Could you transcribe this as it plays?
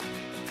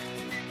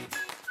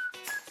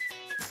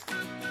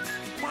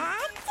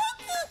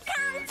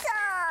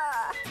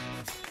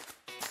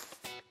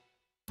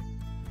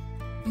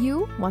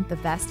You want the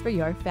best for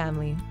your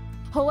family.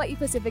 Hawaii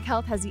Pacific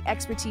Health has the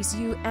expertise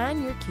you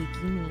and your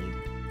Keiki need.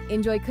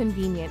 Enjoy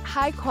convenient,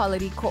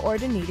 high-quality,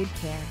 coordinated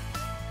care.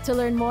 To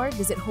learn more,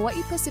 visit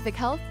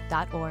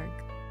hawaiipacifichealth.org.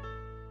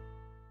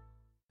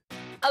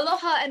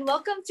 Aloha and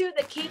welcome to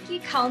the Keiki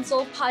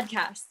Council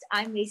podcast.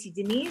 I'm Lacy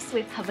Deniz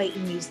with Hawaii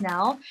News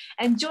Now,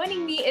 and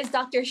joining me is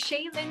Dr.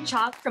 Shaylin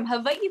Chok from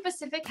Hawaii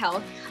Pacific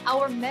Health,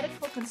 our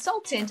medical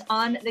consultant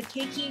on the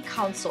Keiki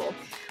Council.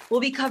 We'll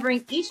be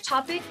covering each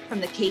topic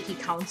from the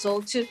Keiki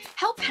Council to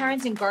help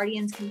parents and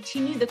guardians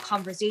continue the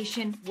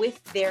conversation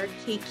with their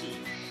keiki.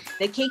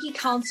 The Keiki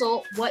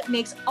Council, What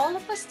Makes All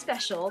of Us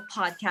Special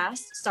podcast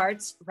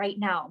starts right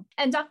now.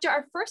 And Doctor,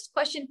 our first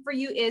question for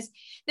you is,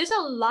 there's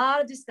a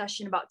lot of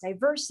discussion about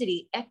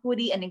diversity,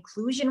 equity, and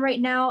inclusion right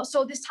now.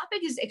 So this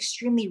topic is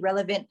extremely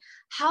relevant.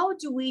 How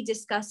do we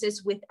discuss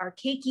this with our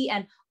keiki,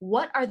 and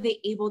what are they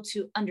able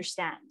to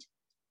understand?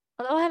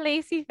 Aloha,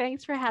 Lacy.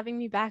 Thanks for having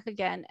me back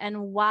again.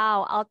 And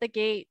wow, out the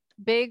gate,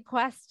 big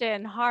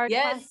question, hard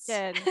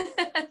question.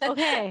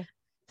 Okay.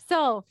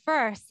 So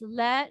first,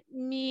 let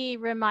me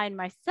remind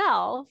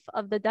myself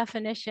of the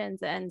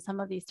definitions and some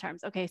of these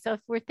terms. Okay, so if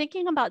we're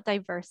thinking about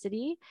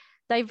diversity,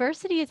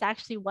 diversity is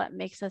actually what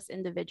makes us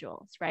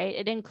individuals, right?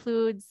 It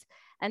includes,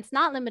 and it's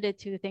not limited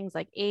to things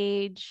like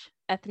age,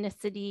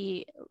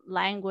 ethnicity,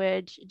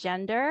 language,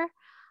 gender.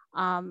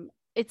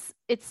 It's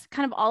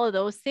kind of all of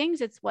those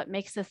things. It's what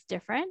makes us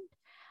different.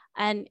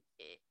 And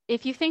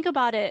if you think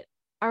about it,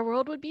 our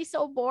world would be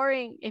so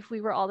boring if we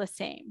were all the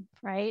same,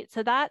 right?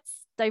 So that's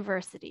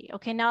diversity.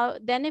 Okay, now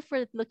then if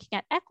we're looking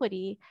at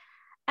equity,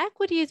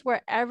 equity is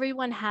where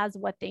everyone has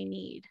what they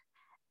need.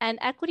 And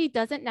equity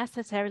doesn't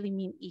necessarily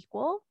mean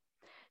equal.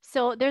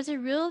 So there's a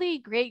really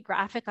great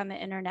graphic on the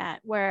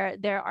internet where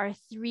there are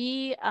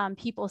three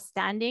people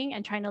standing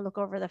and trying to look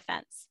over the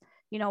fence.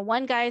 You know,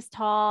 one guy is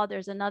tall,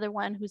 there's another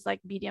one who's like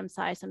medium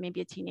size, so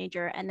maybe a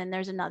teenager, and then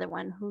there's another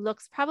one who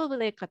looks probably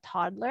like a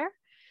toddler.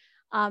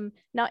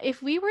 Now,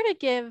 if we were to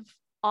give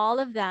all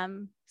of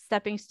them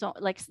stepping stone,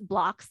 like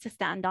blocks to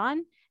stand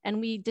on, and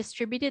we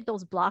distributed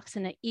those blocks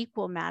in an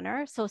equal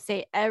manner, so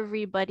say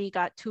everybody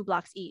got 2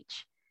 blocks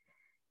each,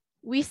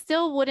 we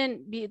still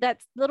wouldn't be, that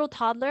little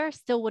toddler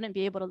still wouldn't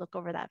be able to look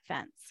over that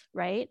fence,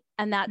 right?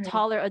 And that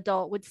taller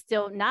adult would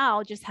still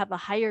now just have a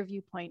higher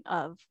viewpoint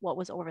of what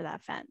was over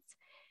that fence.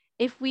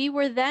 If we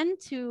were then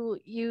to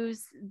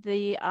use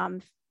the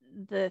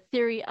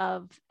theory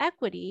of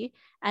equity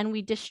and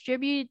we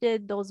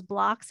distributed those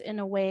blocks in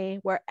a way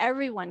where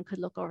everyone could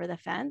look over the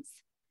fence,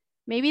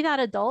 maybe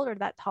that adult or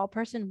that tall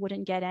person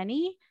wouldn't get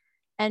any.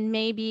 And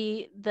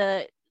maybe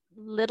the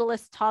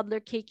littlest toddler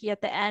keiki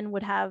at the end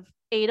would have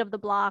 8 of the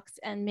blocks,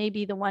 and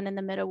maybe the one in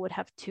the middle would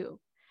have 2.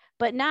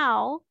 But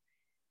now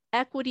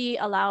equity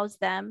allows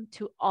them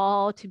to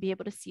all to be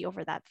able to see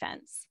over that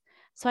fence.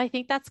 So I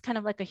think that's kind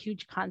of like a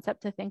huge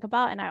concept to think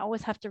about. And I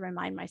always have to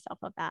remind myself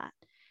of that.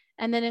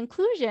 And then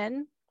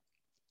inclusion,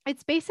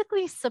 it's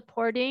basically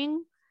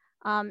supporting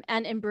and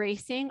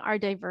embracing our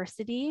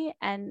diversity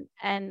and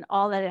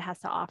all that it has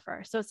to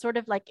offer. So it's sort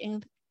of like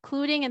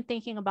including and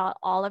thinking about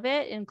all of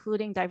it,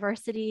 including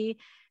diversity,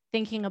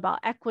 thinking about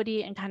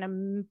equity, and kind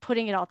of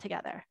putting it all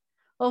together.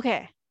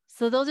 Okay,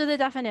 so those are the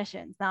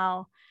definitions.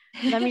 Now,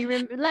 let me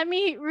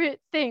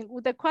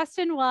think. The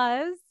question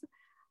was,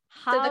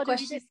 how do we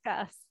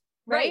discuss?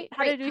 Right?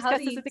 How do we discuss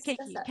this with the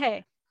keiki?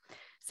 Okay.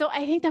 So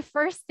I think the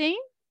first thing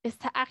is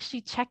to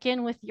actually check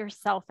in with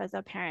yourself as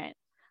a parent.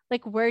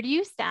 Like, where do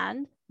you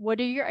stand? What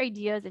are your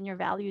ideas and your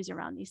values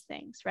around these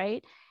things,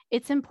 right?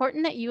 It's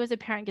important that you as a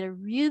parent get a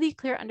really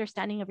clear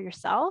understanding of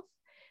yourself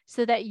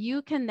so that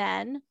you can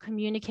then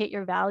communicate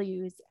your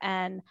values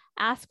and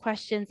ask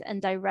questions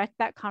and direct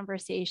that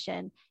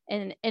conversation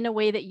in a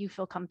way that you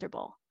feel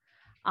comfortable.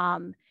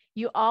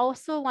 You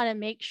also want to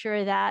make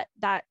sure that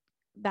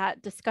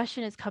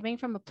discussion is coming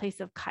from a place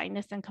of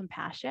kindness and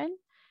compassion.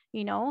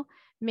 You know,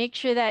 make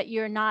sure that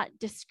you're not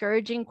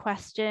discouraging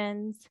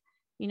questions.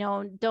 You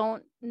know,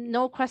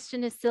 no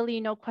question is silly,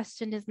 no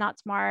question is not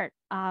smart.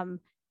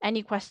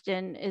 Any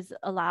question is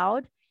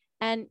allowed,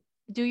 and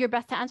do your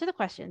best to answer the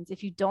questions.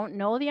 If you don't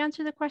know the answer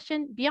to the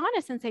question, be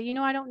honest and say, you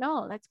know, I don't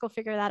know. Let's go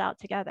figure that out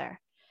together.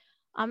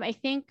 I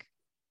think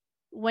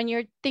when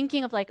you're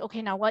thinking of like,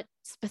 okay, now what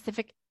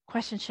specific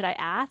question should I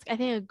ask? I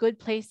think a good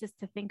place is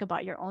to think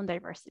about your own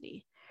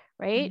diversity,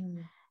 right?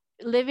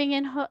 Living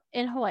in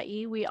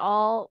Hawaii, we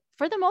all,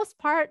 for the most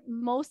part,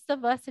 most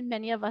of us and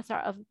many of us are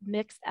of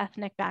mixed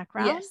ethnic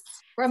backgrounds. Yes,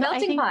 we're a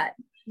melting pot.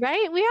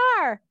 Right, we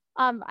are.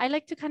 I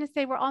like to kind of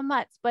say we're all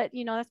mutts, but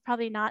you know, that's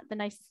probably not the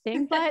nicest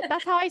thing, but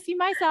that's how I see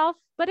myself,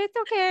 but it's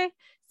okay.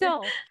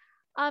 So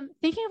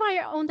thinking about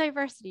your own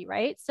diversity,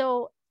 right?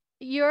 So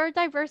your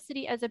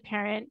diversity as a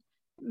parent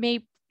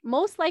may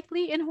most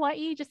likely in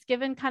Hawaii, just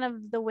given kind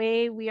of the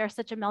way we are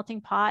such a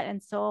melting pot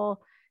and so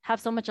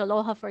have so much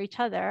aloha for each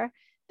other,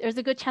 there's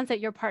a good chance that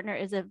your partner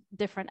is a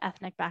different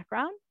ethnic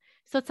background.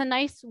 So it's a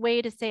nice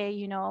way to say,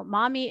 you know,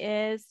 mommy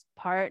is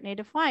part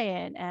Native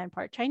Hawaiian and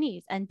part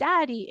Chinese, and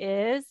daddy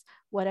is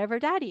whatever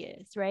daddy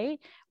is, right?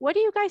 What do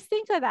you guys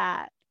think of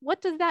that?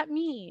 what does that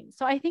mean?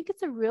 So I think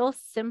it's a real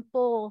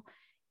simple,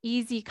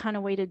 easy kind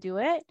of way to do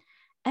it.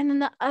 And then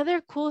the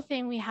other cool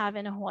thing we have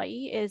in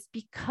Hawaii is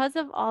because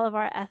of all of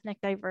our ethnic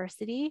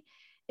diversity,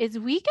 is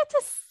we get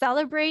to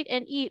celebrate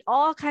and eat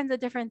all kinds of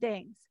different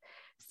things.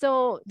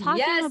 So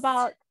talking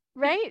about,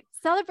 right,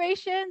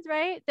 celebrations,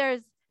 right?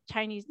 There's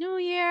Chinese New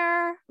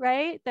Year,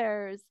 right?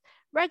 There's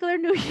regular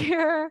New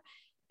Year.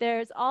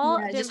 There's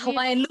just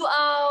Hawaiian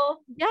luau.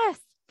 Yes,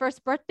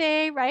 first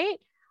birthday, right?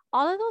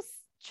 All of those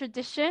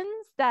traditions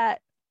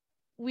that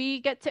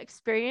we get to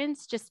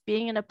experience just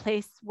being in a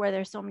place where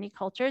there's so many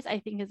cultures, I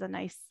think is a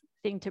nice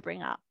thing to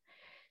bring up.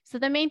 So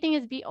the main thing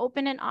is be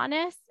open and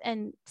honest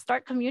and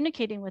start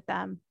communicating with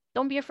them.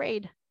 Don't be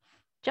afraid.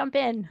 Jump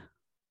in.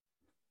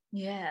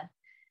 Yeah.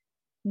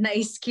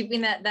 Nice.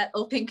 Keeping that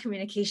open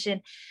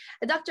communication.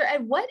 Doctor,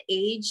 at what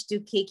age do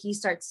keiki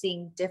start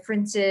seeing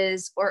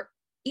differences or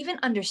even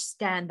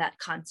understand that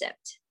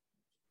concept?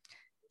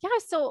 Yeah.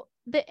 So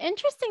the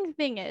interesting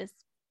thing is,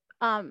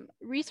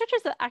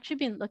 researchers have actually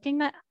been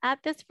looking at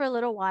this for a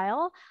little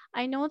while.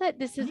 I know that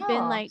this has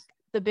been like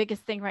the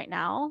biggest thing right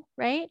now,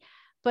 right?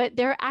 But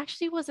there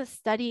actually was a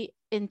study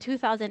in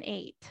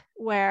 2008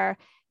 where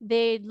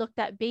they looked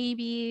at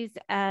babies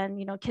and,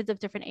 you know, kids of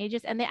different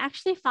ages, and they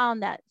actually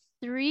found that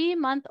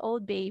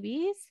 3-month-old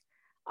babies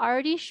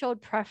already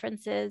showed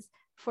preferences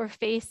for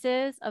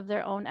faces of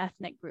their own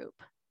ethnic group.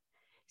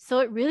 So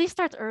it really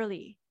starts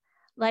early.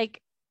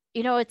 Like,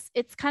 you know,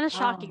 it's kind of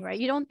shocking, right?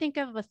 You don't think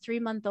of a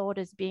 3-month-old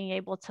as being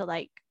able to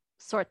like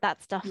sort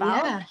that stuff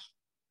out.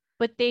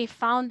 But they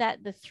found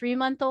that the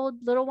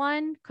 3-month-old little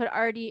one could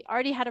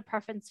already had a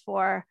preference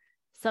for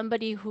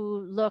somebody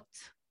who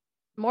looked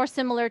more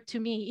similar to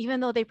me, even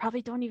though they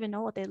probably don't even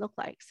know what they look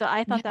like. So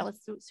I thought that was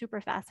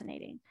super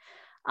fascinating.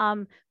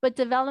 But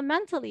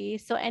developmentally,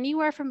 so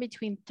anywhere from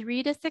between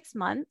 3 to 6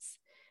 months,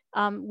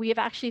 we have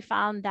actually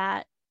found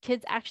that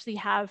kids actually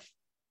have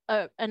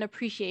an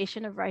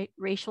appreciation of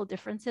racial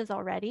differences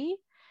already.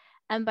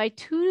 And by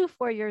 2 to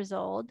 4 years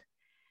old,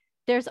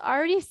 there's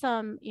already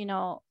some, you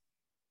know,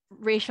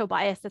 racial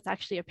bias that's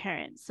actually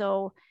apparent.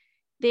 So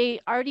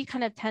they already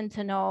kind of tend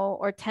to know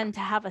or tend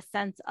to have a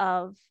sense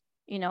of,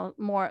 you know,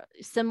 more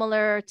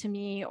similar to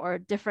me or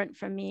different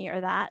from me or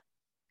that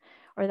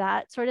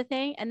sort of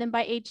thing. And then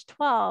by age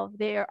 12,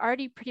 they are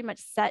already pretty much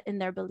set in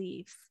their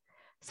beliefs.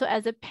 So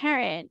as a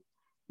parent,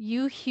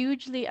 you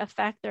hugely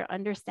affect their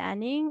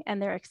understanding and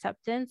their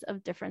acceptance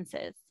of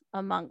differences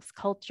amongst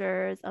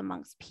cultures,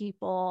 amongst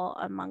people,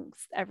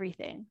 amongst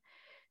everything.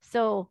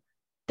 So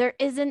there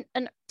isn't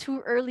a too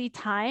early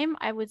time.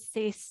 I would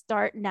say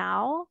start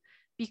now,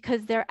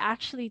 because they're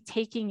actually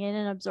taking in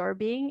and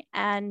absorbing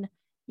and,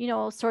 you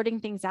know,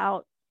 sorting things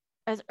out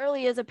as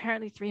early as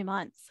apparently 3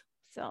 months.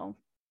 So.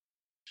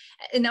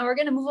 And now we're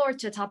going to move over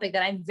to a topic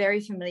that I'm very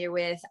familiar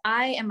with.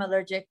 I am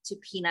allergic to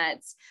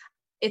peanuts.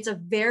 It's a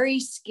very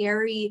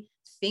scary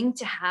thing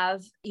to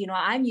have. You know,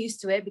 I'm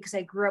used to it because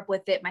I grew up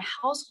with it. My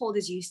household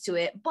is used to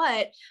it.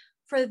 But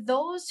for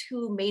those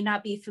who may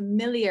not be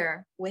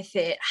familiar with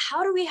it,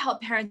 how do we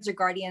help parents or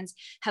guardians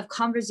have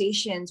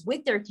conversations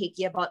with their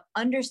keiki about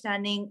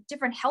understanding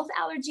different health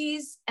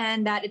allergies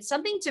and that it's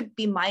something to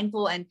be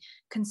mindful and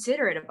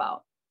considerate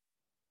about?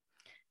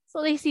 So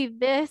Lacy,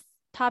 this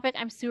topic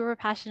I'm super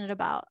passionate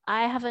about.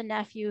 I have a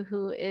nephew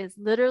who is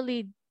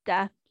literally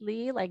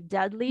deadly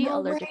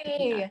allergic to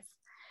peanuts.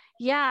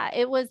 Yeah,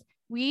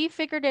 we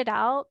figured it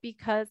out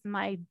because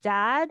my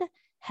dad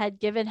had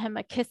given him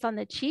a kiss on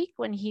the cheek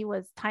when he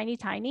was tiny.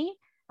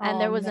 And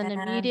there was an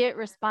immediate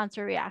response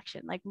or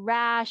reaction, like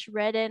rash,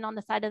 redden on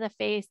the side of the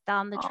face,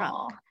 down the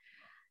trunk.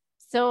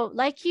 So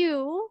like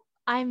you,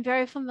 I'm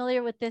very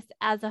familiar with this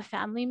as a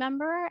family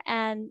member.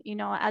 And, you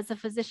know, as a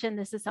physician,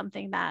 this is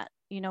something that,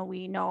 you know,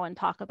 we know and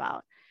talk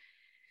about.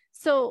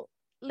 So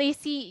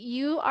Lacy,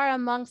 you are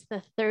amongst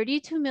the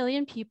 32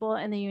 million people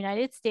in the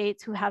United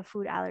States who have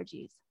food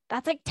allergies.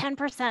 That's like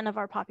 10% of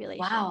our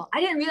population. Wow. I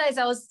didn't realize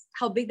that was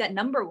how big that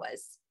number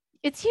was.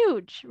 It's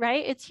huge,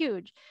 right? It's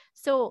huge.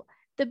 So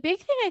the big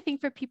thing I think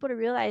for people to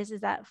realize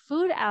is that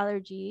food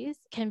allergies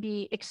can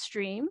be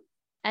extreme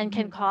and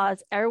can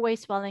cause airway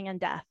swelling and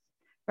death,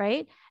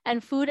 right?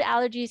 And food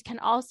allergies can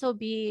also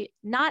be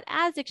not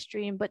as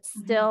extreme, but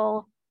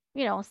still,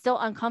 you know, still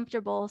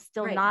uncomfortable,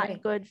 still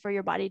not good for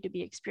your body to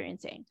be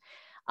experiencing.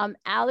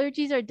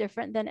 Allergies are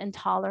different than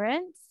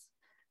intolerance,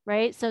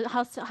 right? So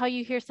how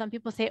you hear some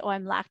people say, oh,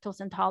 I'm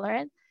lactose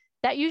intolerant.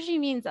 That usually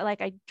means that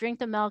like I drink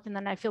the milk and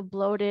then I feel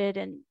bloated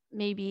and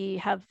maybe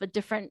have a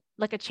different,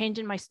 like a change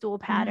in my stool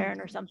pattern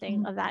or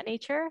something of that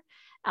nature.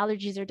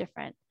 Allergies are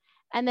different.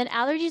 And then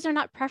allergies are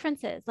not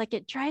preferences. Like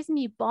it drives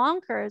me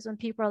bonkers when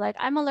people are like,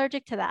 I'm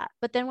allergic to that.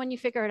 But then when you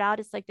figure it out,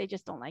 it's like, they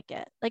just don't like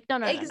it. Like, no.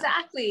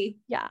 Exactly.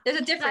 Yeah. There's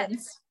a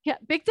difference. Yeah.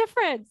 Big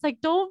difference. Like,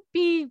 don't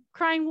be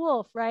crying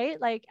wolf, right?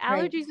 Like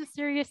allergies is a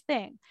serious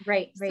thing.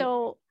 Right.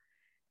 So,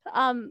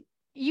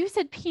 you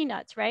said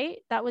peanuts, right?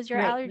 That was your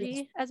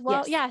allergy as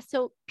well? Yes. Yeah.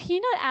 So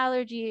peanut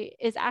allergy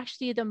is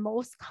actually the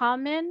most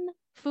common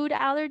food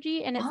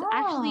allergy. And it's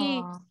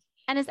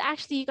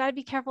actually, you got to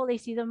be careful,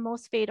 Lacy, the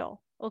most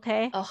fatal.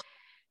 Okay.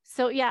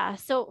 So yeah,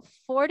 so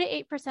 4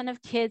 to 8%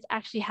 of kids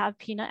actually have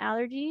peanut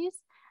allergies,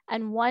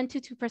 and 1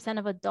 to 2%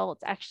 of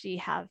adults actually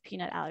have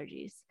peanut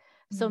allergies.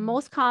 So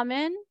most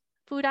common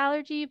food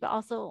allergy, but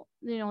also,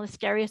 you know, the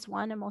scariest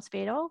one and most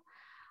fatal.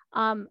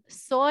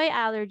 Soy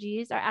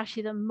allergies are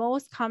actually the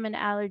most common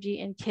allergy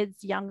in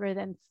kids younger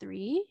than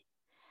 3.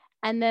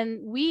 And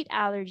then wheat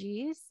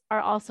allergies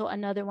are also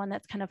another one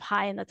that's kind of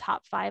high in the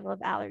top 5 of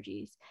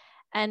allergies.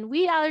 And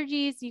wheat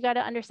allergies, you got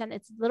to understand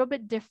it's a little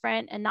bit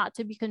different, and not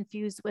to be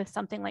confused with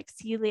something like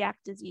celiac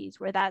disease,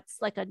 where that's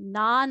like a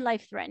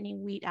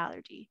non-life-threatening wheat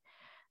allergy.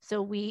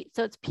 So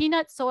it's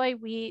peanut, soy,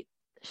 wheat,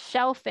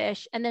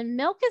 shellfish, and then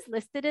milk is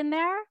listed in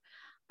there.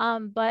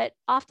 But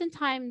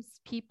oftentimes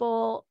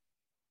people,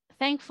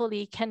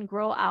 thankfully, can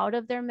grow out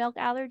of their milk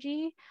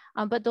allergy,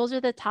 but those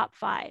are the top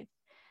 5.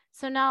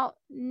 So now,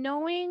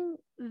 knowing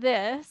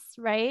this,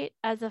 right,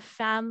 as a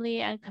family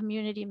and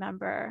community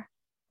member,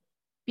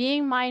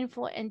 being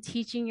mindful and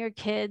teaching your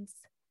kids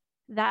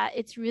that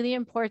it's really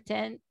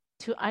important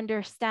to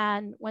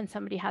understand when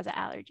somebody has an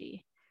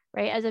allergy,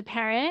 right? As a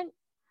parent,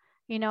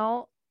 you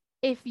know,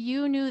 if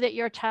you knew that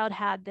your child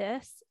had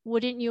this,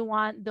 wouldn't you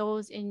want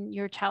those in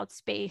your child's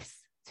space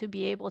to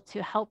be able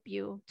to help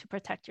you to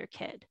protect your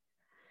kid?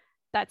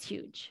 That's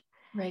huge.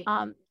 Right.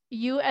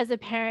 You as a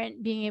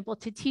parent being able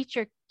to teach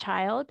your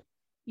child,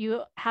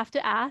 you have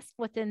to ask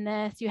what's in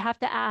this. You have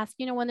to ask,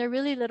 you know, when they're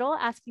really little,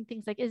 asking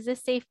things like, is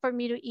this safe for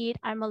me to eat?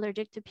 I'm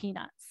allergic to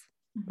peanuts,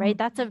 right?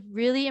 That's a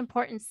really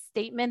important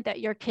statement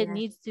that your kid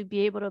needs to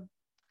be able to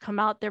come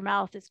out their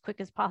mouth as quick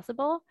as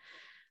possible.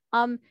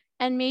 And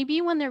maybe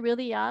when they're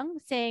really young,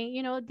 saying,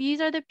 you know, these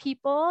are the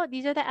people,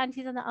 these are the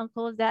aunties and the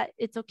uncles that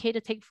it's okay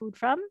to take food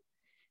from,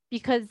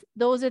 because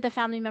those are the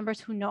family members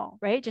who know,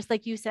 right? Just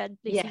like you said,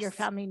 Lacy, your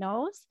family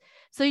knows.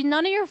 So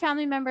none of your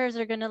family members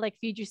are going to like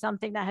feed you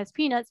something that has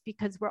peanuts,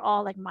 because we're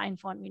all like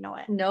mindful and we know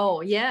it.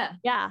 No, yeah.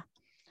 Yeah.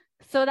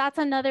 So that's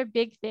another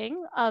big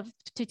thing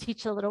to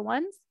teach the little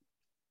ones.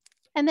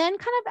 And then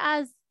kind of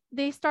as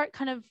they start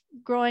kind of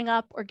growing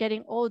up or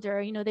getting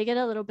older, you know, they get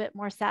a little bit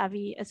more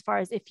savvy as far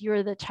as if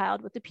you're the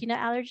child with the peanut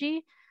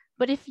allergy.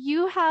 But if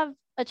you have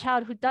a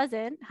child who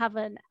doesn't have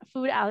a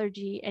food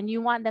allergy and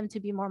you want them to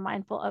be more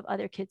mindful of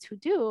other kids who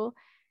do,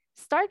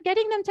 start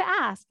getting them to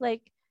ask,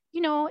 like,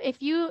 you know,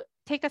 if you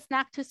take a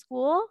snack to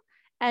school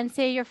and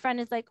say your friend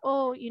is like,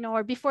 oh, you know,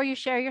 or before you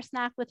share your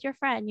snack with your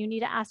friend, you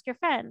need to ask your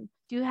friend,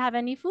 do you have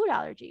any food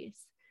allergies?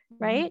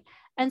 Right.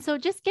 And so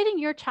just getting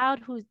your child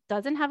who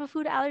doesn't have a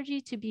food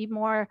allergy to be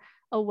more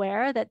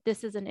aware that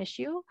this is an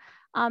issue.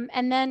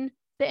 And then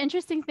the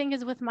interesting thing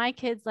is with my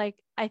kids, like,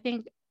 I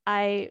think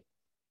I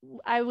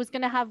was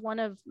going to have one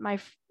of my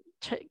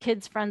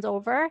kids' friends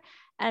over.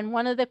 And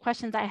one of the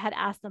questions I had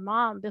asked the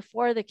mom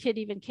before the kid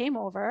even came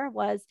over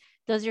was,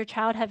 does your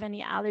child have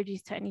any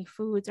allergies to any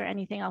foods or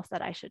anything else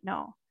that I should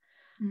know?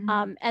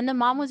 And the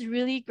mom was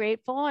really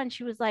grateful. And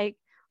she was like,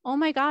 oh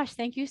my gosh,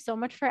 thank you so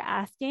much for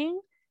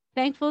asking.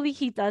 Thankfully,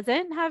 he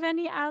doesn't have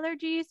any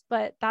allergies,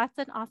 but that's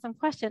an awesome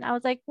question. I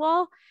was like,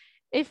 well,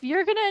 if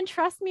you're going to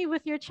entrust me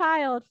with your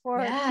child for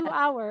 2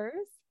 hours,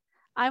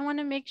 I want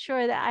to make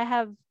sure that I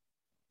have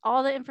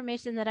all the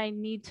information that I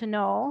need to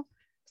know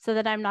so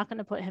that I'm not going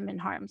to put him in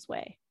harm's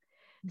way.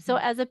 So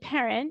as a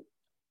parent,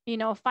 you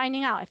know,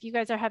 finding out if you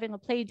guys are having a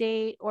play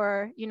date,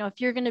 or, you know,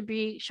 if you're going to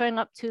be showing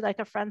up to like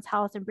a friend's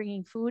house and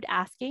bringing food,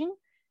 asking,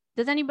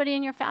 does anybody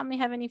in your family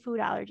have any food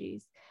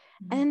allergies?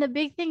 And then the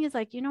big thing is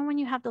like, you know, when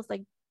you have those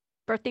like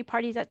birthday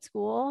parties at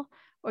school,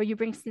 or you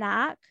bring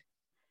snack,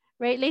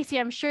 right? Lacy,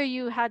 I'm sure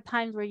you had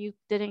times where you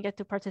didn't get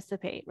to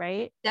participate,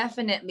 right?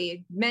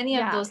 Definitely. Many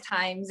of those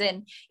times.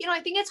 And, you know, I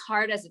think it's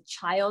hard as a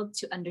child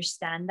to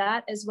understand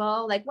that as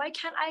well. Like, why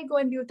can't I go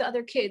and be with the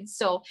other kids?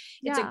 So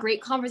it's a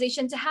great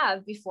conversation to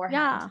have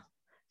beforehand.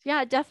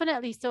 Yeah,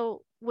 definitely.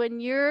 So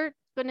when you're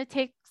going to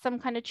take some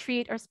kind of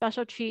treat or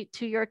special treat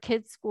to your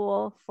kid's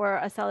school for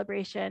a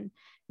celebration,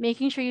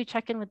 making sure you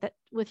check in with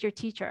the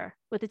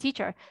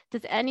teacher.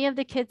 Does any of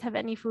the kids have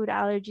any food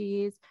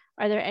allergies?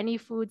 Are there any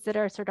foods that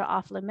are sort of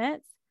off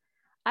limits?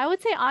 I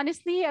would say,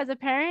 honestly, as a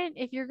parent,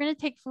 if you're going to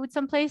take food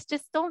someplace,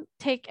 just don't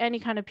take any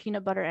kind of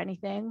peanut butter or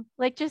anything.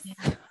 Like, just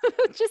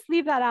just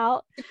leave that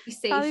out. Be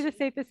safe. Probably the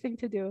safest thing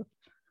to do.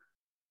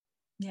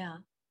 Yeah.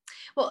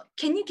 Well,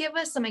 can you give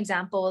us some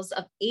examples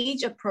of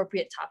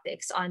age-appropriate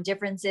topics on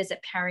differences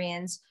that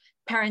parents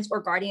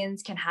or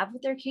guardians can have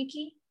with their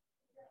Keiki?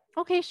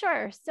 Okay,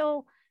 sure.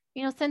 So,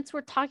 you know, since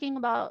we're talking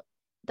about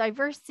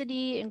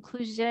diversity,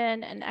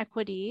 inclusion, and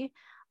equity,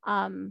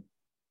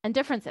 and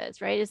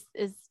differences, right,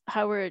 is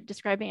how we're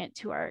describing it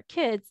to our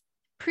kids.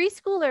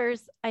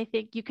 Preschoolers, I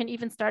think you can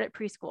even start at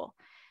preschool.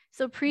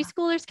 So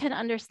preschoolers can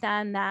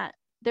understand that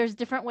there's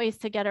different ways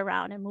to get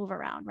around and move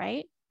around,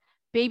 right?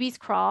 Babies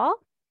crawl,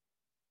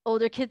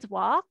 older kids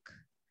walk,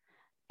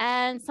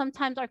 and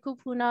sometimes our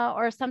kupuna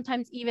or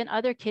sometimes even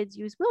other kids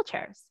use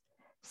wheelchairs.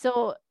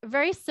 So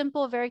very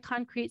simple, very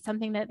concrete,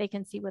 something that they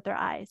can see with their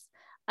eyes.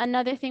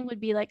 Another thing would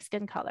be like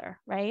skin color,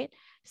 right?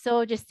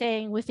 So just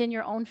saying within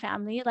your own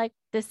family, like,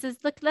 let's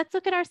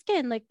look at our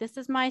skin. Like, this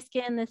is my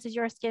skin, this is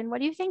your skin.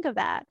 What do you think of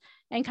that?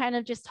 And kind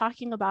of just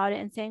talking about it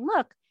and saying,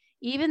 look,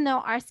 even though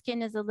our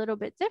skin is a little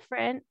bit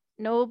different,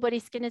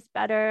 nobody's skin is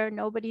better.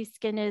 Nobody's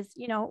skin is,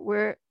 you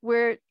know,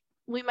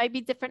 we might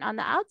be different on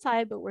the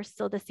outside, but we're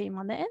still the same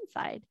on the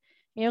inside,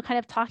 you know, kind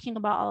of talking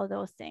about all of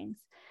those things.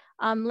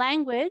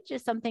 Language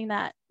is something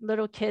that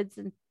little kids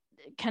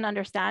can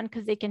understand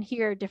because they can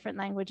hear different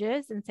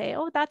languages and say,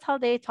 oh, that's how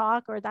they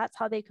talk, or that's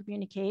how they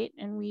communicate,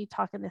 and we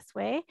talk in this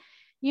way.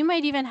 You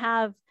might even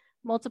have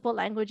multiple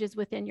languages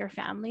within your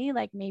family,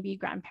 like maybe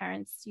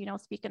grandparents, you know,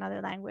 speak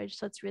another language.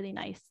 So it's really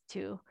nice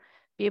to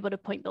be able to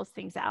point those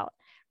things out,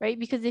 right?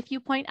 Because if you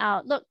point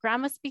out, look,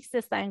 grandma speaks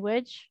this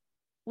language,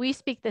 we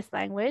speak this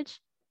language.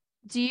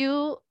 Do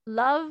you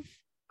love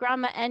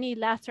grandma any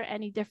less or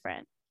any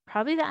different?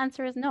 Probably the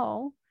answer is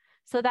no.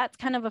 So that's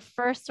kind of a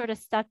first sort of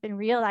step in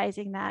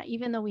realizing that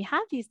even though we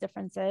have these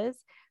differences,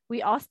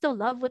 we all still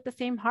love with the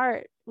same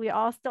heart. We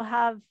all still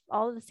have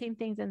all of the same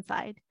things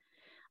inside.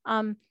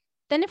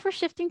 Then if we're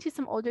shifting to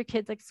some older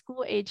kids, like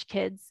school age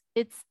kids,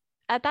 it's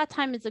at that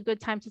time is a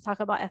good time to talk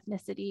about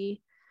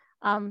ethnicity.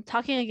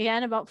 Talking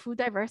again about food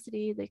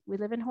diversity, like we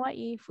live in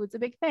Hawaii, food's a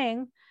big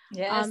thing.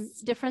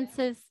 Yes.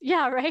 Differences,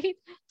 yeah, right?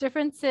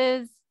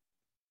 Differences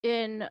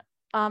in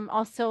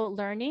also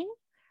learning,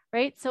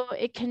 right? So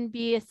it can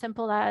be as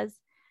simple as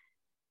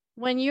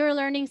when you're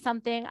learning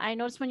something, I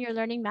notice when you're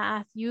learning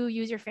math, you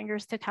use your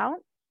fingers to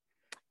count.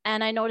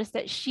 And I noticed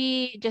that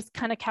she just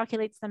kind of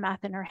calculates the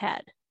math in her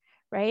head,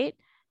 right?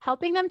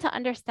 Helping them to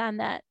understand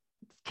that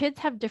kids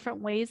have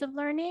different ways of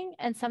learning,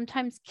 and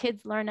sometimes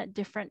kids learn at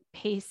different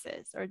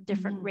paces or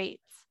different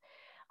rates.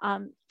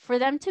 For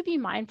them to be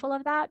mindful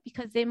of that,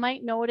 because they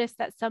might notice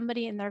that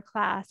somebody in their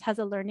class has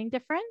a learning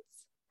difference,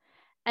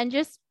 and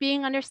just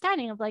being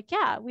understanding of like,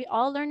 yeah, we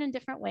all learn in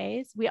different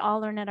ways. We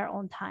all learn at our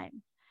own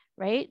time,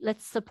 right?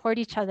 Let's support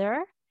each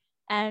other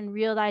and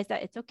realize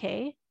that it's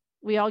okay.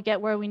 We all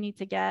get where we need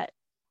to get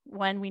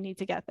when we need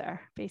to get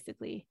there,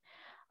 basically.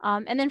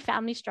 And then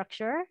family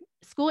structure.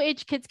 School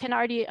age kids can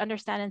already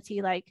understand and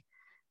see like,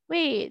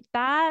 wait,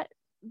 that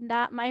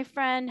my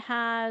friend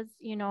has,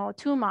 you know,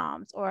 2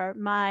 moms, or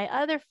my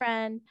other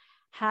friend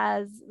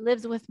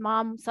lives with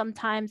mom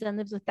sometimes and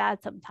lives with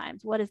dad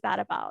sometimes. What is that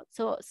about?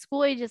 So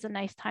school age is a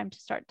nice time to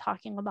start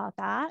talking about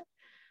that.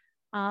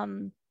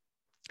 And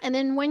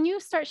then when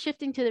you start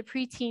shifting to the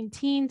preteen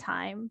teen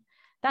time,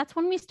 that's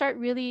when we start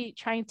really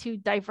trying to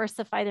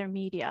diversify their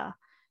media.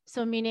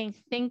 So meaning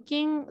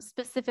thinking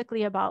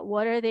specifically about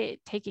what are they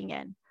taking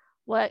in?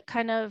 What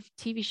kind of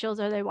TV shows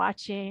are they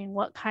watching?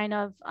 What kind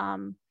of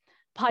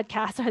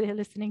podcasts are they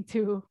listening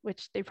to?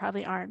 Which they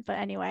probably aren't, but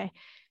anyway,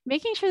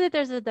 making sure that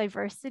there's a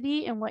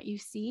diversity in what you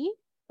see,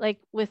 like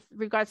with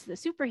regards to the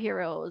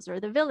superheroes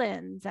or the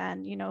villains,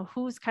 and, you know,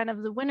 who's kind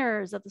of the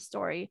winners of the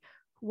story,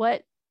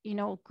 what, you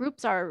know,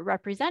 groups are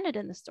represented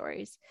in the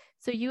stories.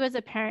 So you as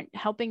a parent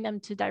helping them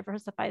to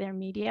diversify their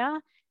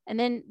media. And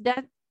then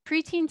that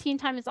preteen teen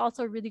time is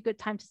also a really good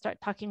time to start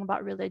talking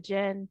about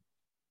religion,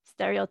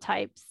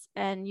 stereotypes,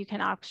 and you can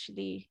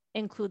actually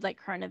include like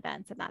current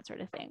events and that sort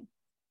of thing.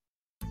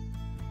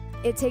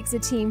 It takes a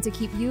team to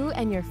keep you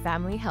and your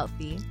family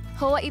healthy.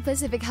 Hawaii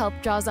Pacific Health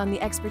draws on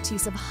the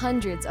expertise of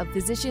hundreds of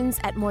physicians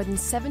at more than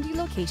 70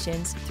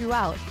 locations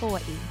throughout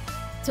Hawaii.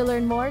 To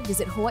learn more,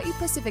 visit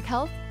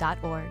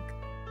hawaiipacifichealth.org.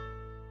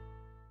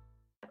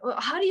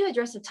 How do you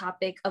address the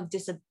topic of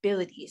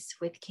disabilities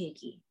with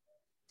Keiki?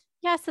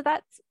 Yeah, so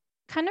that's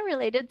kind of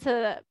related to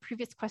the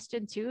previous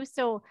question too.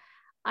 So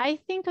I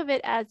think of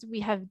it as we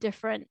have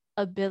different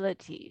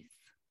abilities,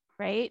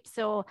 right?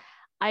 So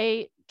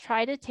I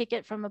try to take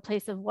it from a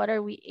place of what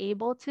are we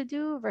able to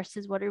do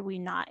versus what are we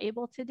not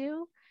able to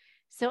do.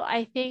 So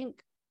I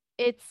think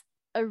it's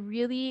a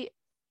really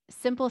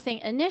simple thing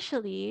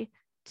initially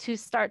to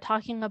start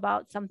talking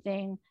about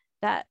something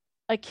that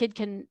a kid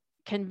can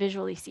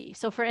visually see.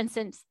 So for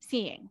instance,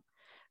 seeing,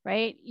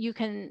 right? You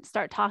can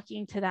start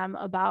talking to them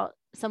about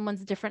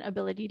someone's different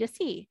ability to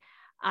see.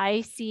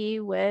 I see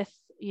with,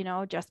 you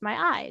know, just my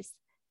eyes.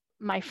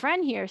 My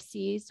friend here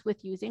sees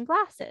with using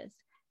glasses.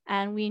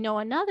 And we know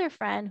another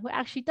friend who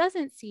actually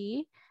doesn't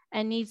see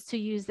and needs to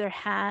use their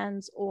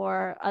hands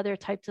or other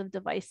types of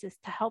devices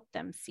to help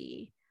them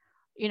see,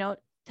 you know,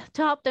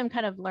 to help them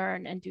kind of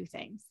learn and do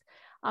things.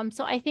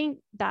 So I think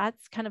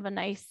that's kind of a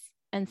nice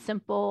and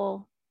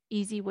simple,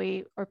 easy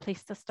way or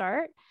place to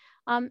start.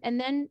 And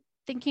then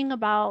thinking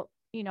about,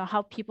 you know,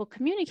 how people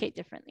communicate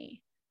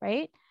differently,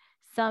 right?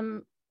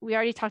 We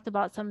already talked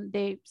about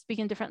they speak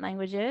in different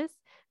languages.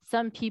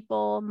 Some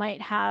people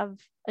might have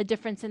a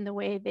difference in the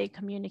way they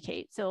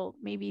communicate. So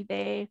maybe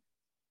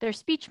their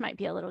speech might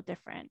be a little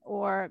different,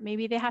 or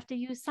maybe they have to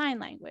use sign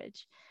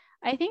language.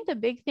 I think the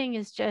big thing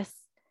is just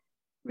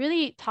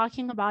really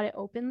talking about it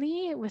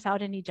openly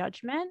without any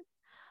judgment,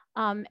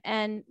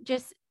 and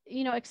just,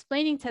 you know,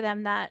 explaining to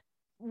them that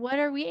what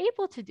are we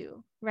able to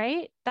do,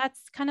 right?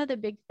 That's kind of the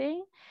big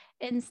thing.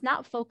 And it's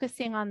not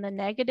focusing on the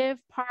negative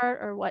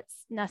part or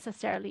what's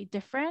necessarily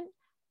different,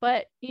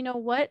 but, you know,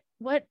 what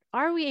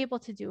are we able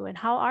to do and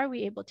how are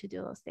we able to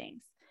do those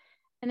things?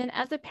 And then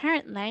as a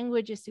parent,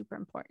 language is super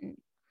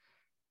important.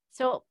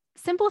 So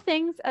simple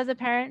things as a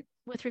parent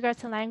with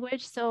regards to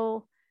language.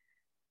 So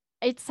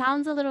it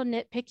sounds a little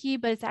nitpicky,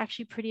 but it's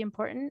actually pretty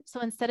important.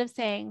 So instead of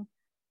saying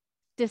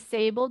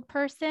disabled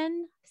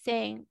person,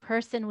 saying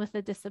person with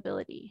a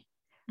disability,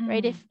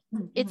 right? If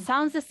it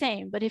sounds the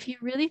same, but if you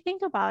really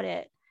think about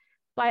it,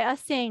 by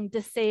us saying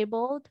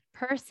disabled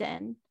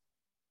person,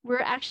 we're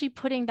actually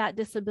putting that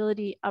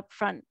disability up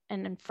front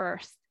and then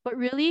first. But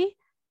really,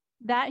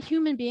 that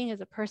human being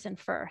is a person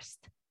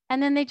first.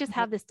 And then they just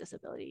have this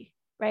disability,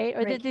 right?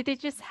 Or they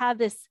just have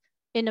this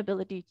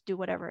inability to do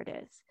whatever it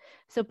is.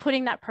 So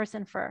putting that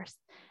person first.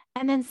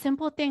 And then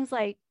simple things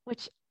like,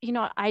 which, you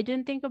know, I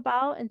didn't think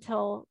about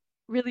until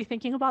really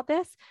thinking about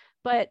this,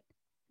 but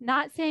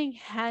not saying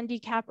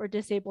handicap or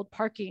disabled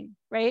parking,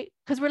 right?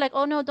 Because we're like,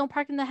 oh no, don't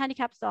park in the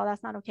handicap stall.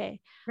 That's not okay.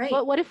 Right.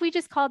 But what if we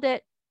just called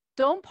it,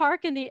 don't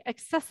park in the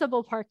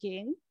accessible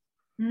parking,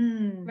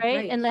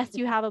 right? Unless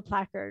you have a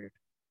placard,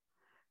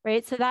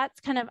 right? So that's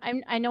kind of,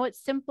 I know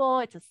it's simple.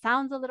 It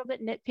sounds a little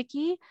bit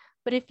nitpicky,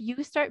 but if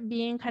you start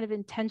being kind of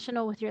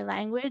intentional with your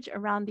language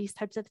around these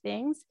types of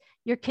things,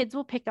 your kids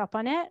will pick up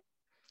on it,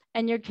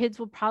 and your kids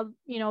will probably,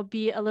 you know,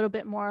 be a little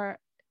bit more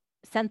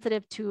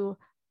sensitive to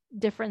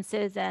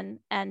differences and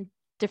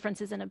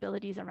differences in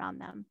abilities around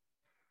them.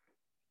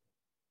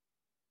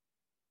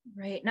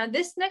 Right. Now,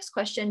 this next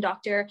question,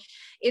 Doctor,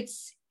 it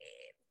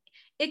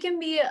can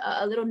be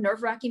a little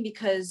nerve-wracking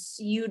because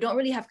you don't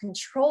really have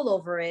control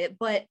over it,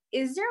 but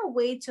is there a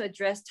way to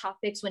address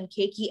topics when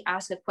Keiki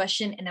asks a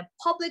question in a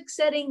public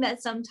setting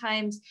that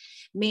sometimes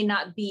may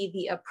not be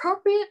the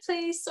appropriate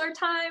place or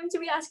time to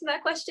be asking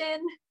that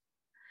question?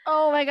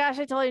 Oh my gosh,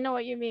 I totally know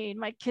what you mean.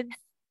 My kids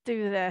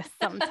do this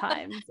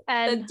sometimes.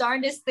 And the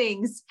darndest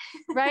things.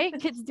 Right?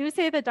 Kids do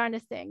say the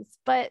darndest things,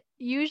 but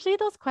usually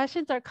those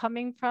questions are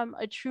coming from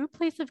a true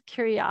place of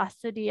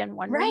curiosity and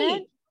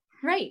wonderment.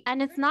 Right.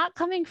 And it's not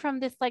coming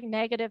from this like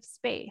negative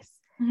space.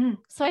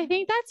 So I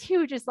think that's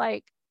huge. Is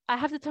like, I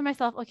have to tell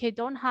myself, okay,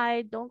 don't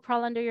hide, don't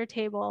crawl under your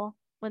table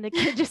when the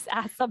kid just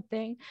asks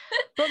something,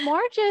 but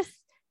more just,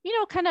 you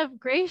know, kind of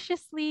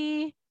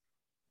graciously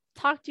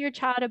talk to your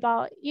child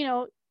about, you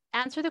know,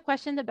 answer the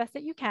question the best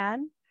that you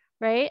can.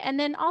 Right. And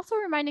then also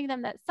reminding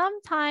them that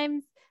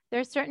sometimes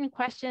there's certain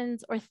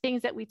questions or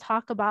things that we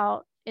talk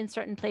about in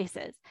certain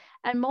places.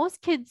 And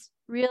most kids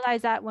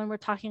realize that when we're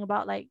talking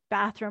about like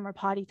bathroom or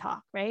potty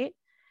talk, right?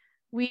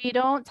 We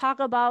don't talk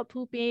about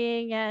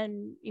pooping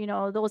and, you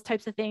know, those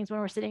types of things when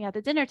we're sitting at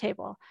the dinner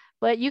table.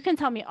 But you can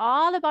tell me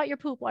all about your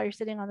poop while you're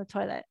sitting on the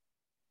toilet,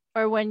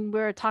 or when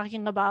we're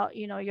talking about,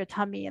 you know, your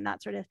tummy and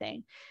that sort of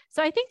thing.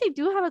 So I think they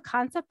do have a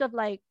concept of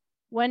like,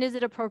 when is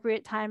it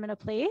appropriate time and a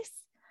place?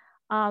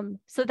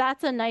 So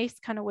that's a nice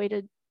kind of way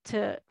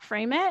to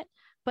frame it.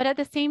 But at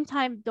the same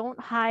time, don't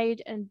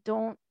hide and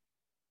don't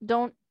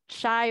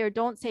shy, or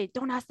don't say,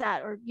 don't ask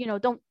that, or, you know,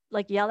 don't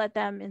like yell at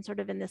them in sort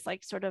of in this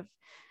like sort of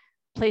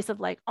place of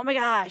like, oh my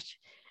gosh.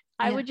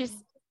 I would just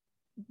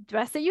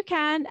best that you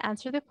can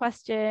answer the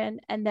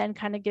question, and then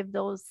kind of give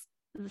those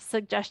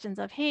suggestions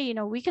of, hey, you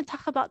know, we can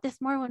talk about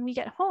this more when we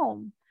get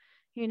home,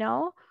 you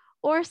know.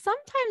 Or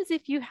sometimes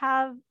if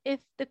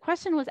the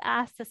question was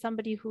asked to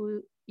somebody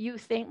who you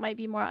think might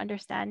be more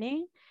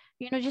understanding,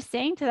 you know, just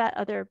saying to that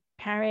other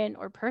parent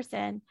or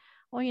person,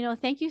 well, you know,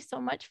 thank you so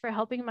much for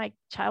helping my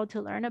child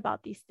to learn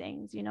about these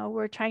things. You know,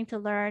 we're trying to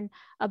learn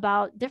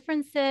about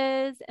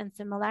differences and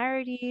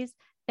similarities.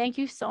 Thank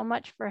you so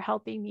much for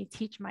helping me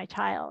teach my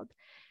child.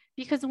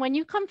 Because when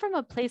you come from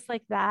a place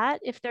like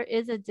that, if there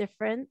is a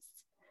difference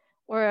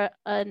or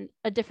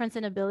a difference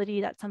in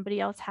ability that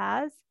somebody else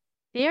has,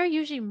 they are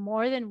usually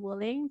more than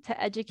willing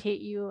to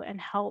educate you and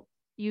help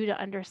you to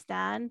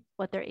understand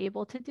what they're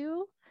able to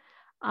do.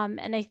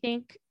 And I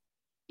think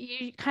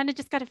you kind of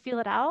just got to feel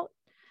it out.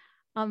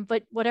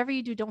 But whatever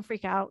you do, don't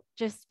freak out.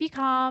 Just be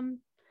calm.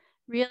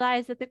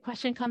 Realize that the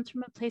question comes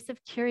from a place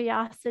of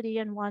curiosity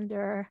and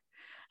wonder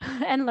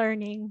and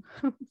learning.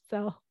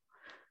 So,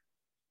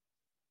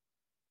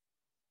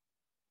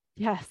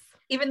 yes.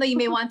 Even though you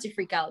may want to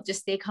freak out,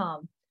 just stay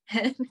calm.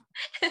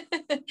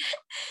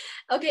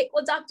 Okay,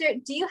 well, Doctor,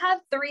 do you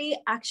have 3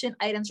 action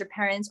items for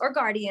parents or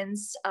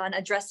guardians on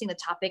addressing the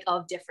topic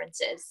of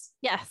differences?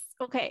 Yes.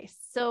 Okay,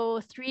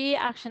 so 3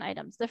 action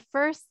items. The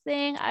first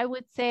thing I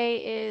would say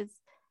is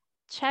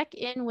check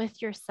in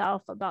with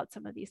yourself about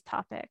some of these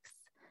topics.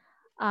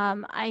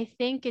 I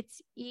think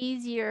it's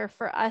easier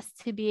for us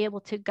to be able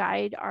to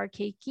guide our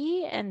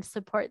keiki and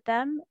support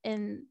them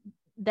in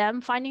them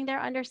finding their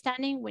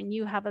understanding when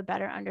you have a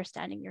better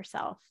understanding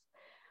yourself.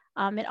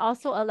 It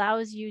also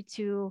allows you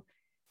to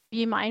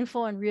be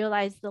mindful and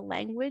realize the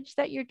language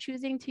that you're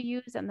choosing to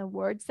use and the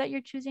words that you're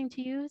choosing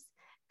to use,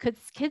 because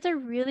kids are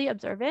really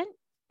observant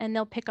and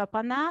they'll pick up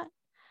on that.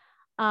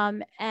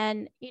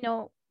 And, you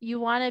know, you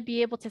want to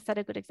be able to set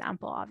a good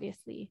example,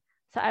 obviously.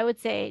 So I would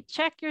say,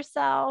 check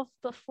yourself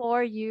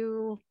before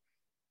you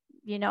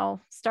know,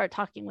 start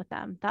talking with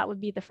them. That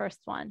would be the first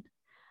one.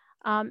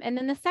 And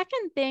then the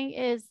second thing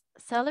is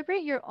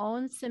celebrate your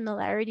own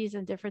similarities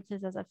and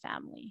differences as a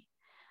family.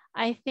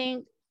 I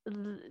think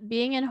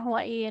being in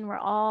Hawaii and we're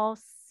all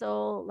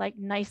so like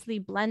nicely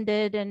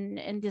blended and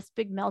in this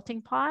big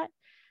melting pot,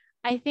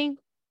 I think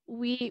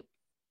we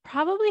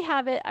probably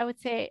have it, I would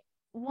say,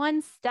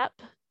 one step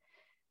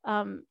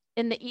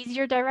in the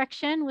easier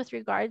direction with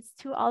regards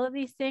to all of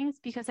these things,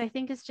 because I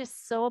think it's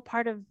just so a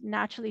part of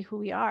naturally who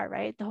we are,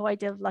 right? The whole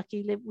idea of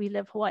we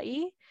live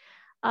Hawaii,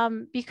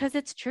 because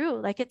it's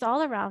true, like it's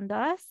all around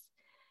us.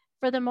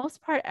 For the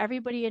most part,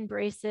 everybody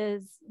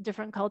embraces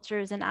different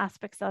cultures and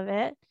aspects of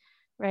it,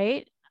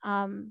 right?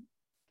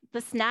 The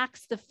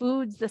snacks, the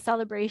foods, the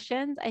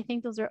celebrations, I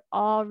think those are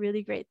all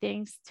really great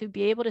things to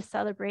be able to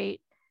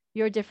celebrate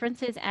your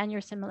differences and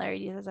your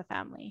similarities as a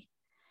family.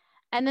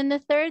 And then the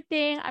third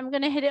thing, I'm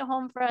going to hit it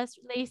home for us,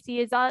 Lacy,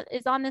 is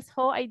on this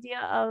whole idea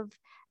of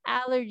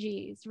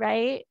allergies,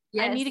 right?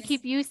 Yes. I need to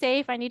keep you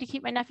safe. I need to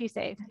keep my nephew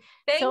safe.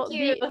 Thank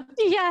you.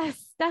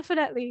 Yes,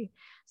 definitely.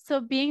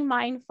 So being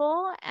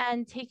mindful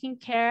and taking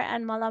care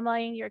and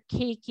malamaing your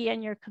keiki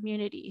and your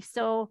community.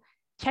 So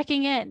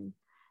checking in,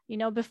 you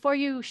know, before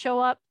you show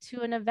up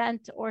to an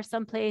event or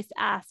someplace,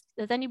 ask,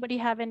 does anybody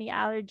have any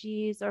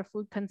allergies or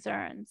food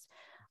concerns?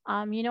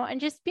 You know,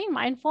 and just being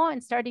mindful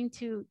and starting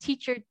to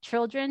teach your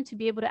children to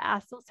be able to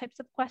ask those types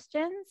of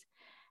questions.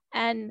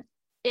 And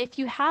if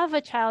you have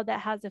a child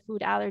that has a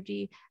food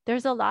allergy,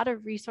 there's a lot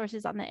of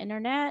resources on the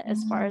internet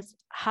as far as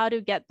how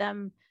to get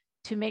them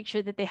to make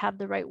sure that they have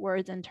the right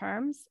words and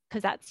terms,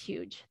 because that's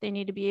huge. They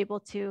need to be able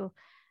to,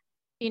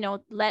 you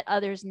know, let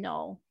others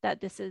know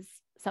that this is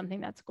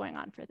something that's going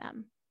on for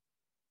them.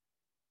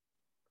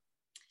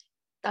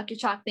 Dr.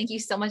 Chalk, thank you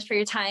so much for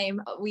your time.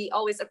 We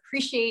always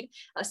appreciate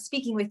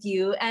speaking with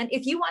you. And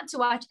if you want to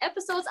watch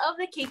episodes of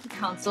the Keiki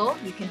Council,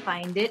 you can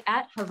find it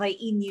at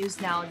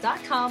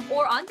hawaiinewsnow.com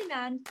or on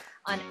demand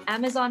on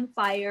Amazon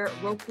Fire,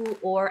 Roku,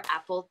 or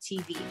Apple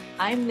TV.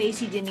 I'm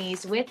Lacy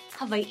Deniz with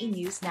Hawaii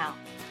News Now.